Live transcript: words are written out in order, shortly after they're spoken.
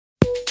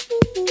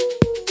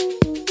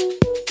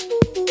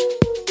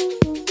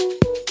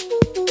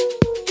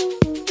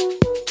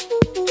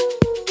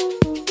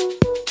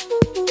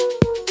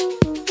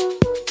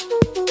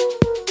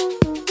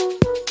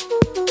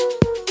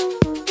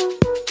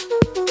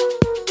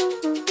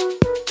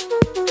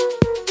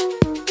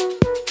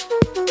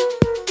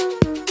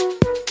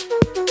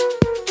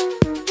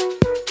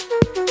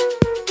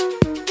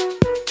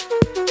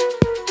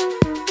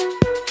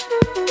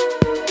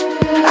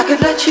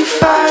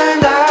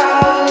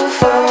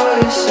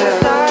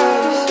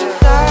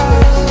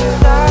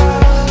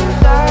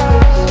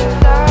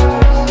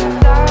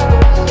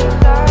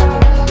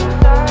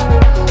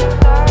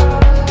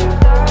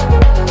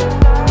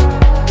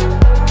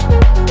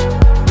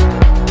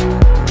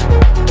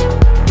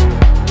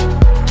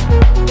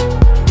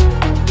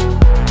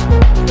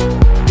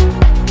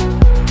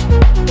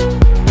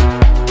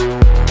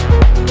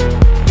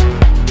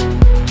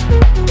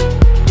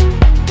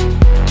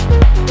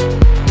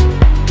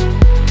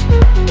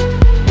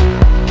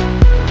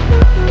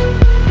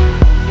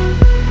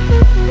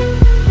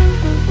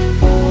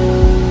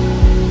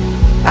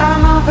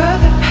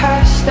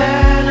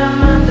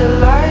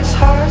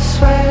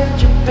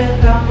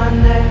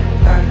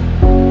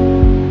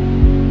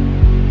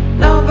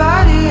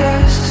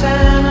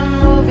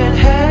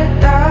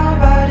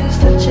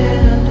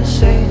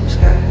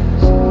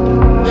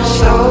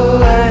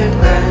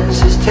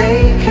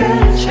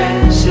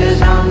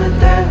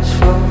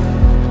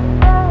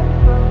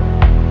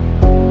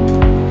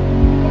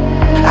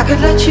could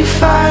let you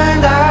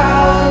find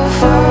out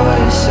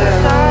for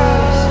yourself.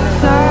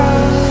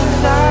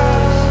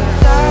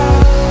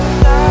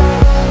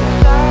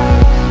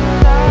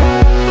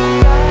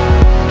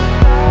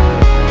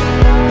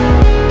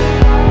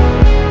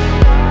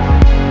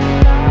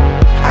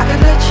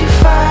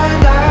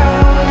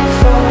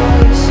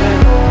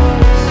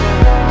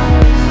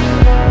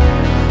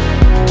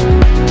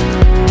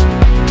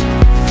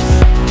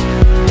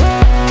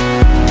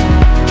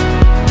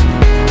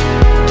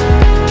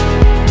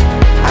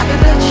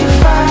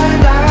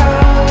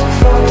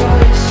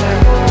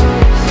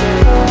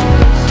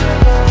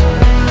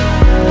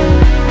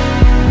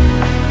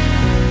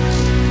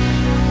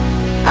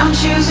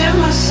 Choosing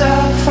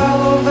myself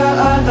over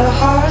other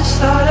hearts.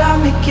 Thought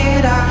I'd make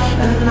it out,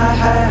 and I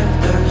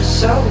have done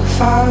so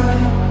far.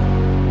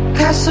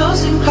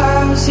 Castles and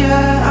clouds,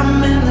 yeah,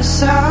 I'm in the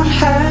sound.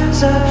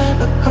 Hands up,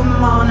 but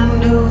come on a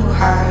new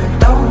high.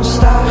 Don't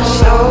stop.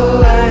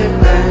 Stolen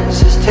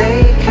glances,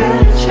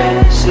 taking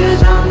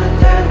chances on the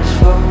dance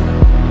floor.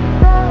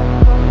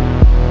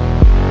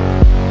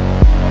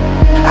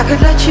 I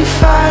could let you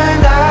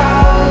find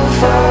out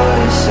for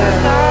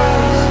yourself.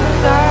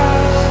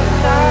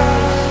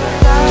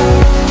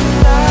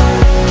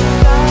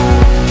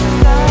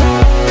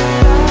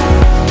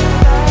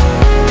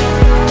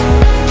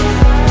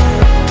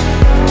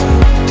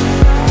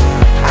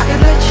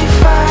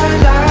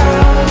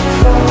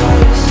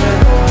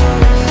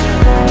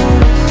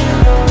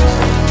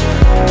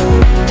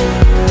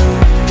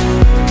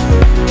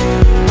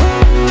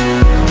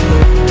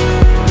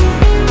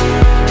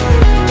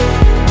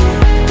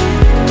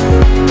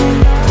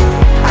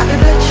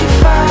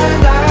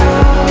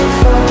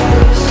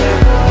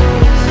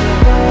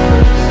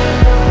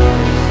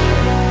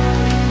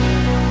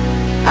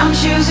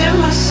 Choosing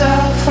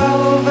myself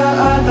over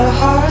other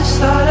hearts.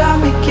 Thought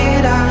I'd make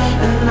it out,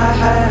 and I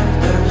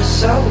have done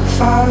so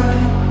far.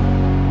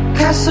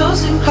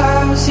 Castles and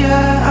clouds,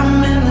 yeah,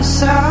 I'm in the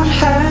sound.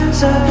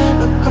 Hands up,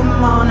 but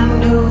come on a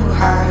new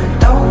high.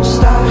 Don't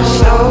stop.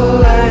 Slow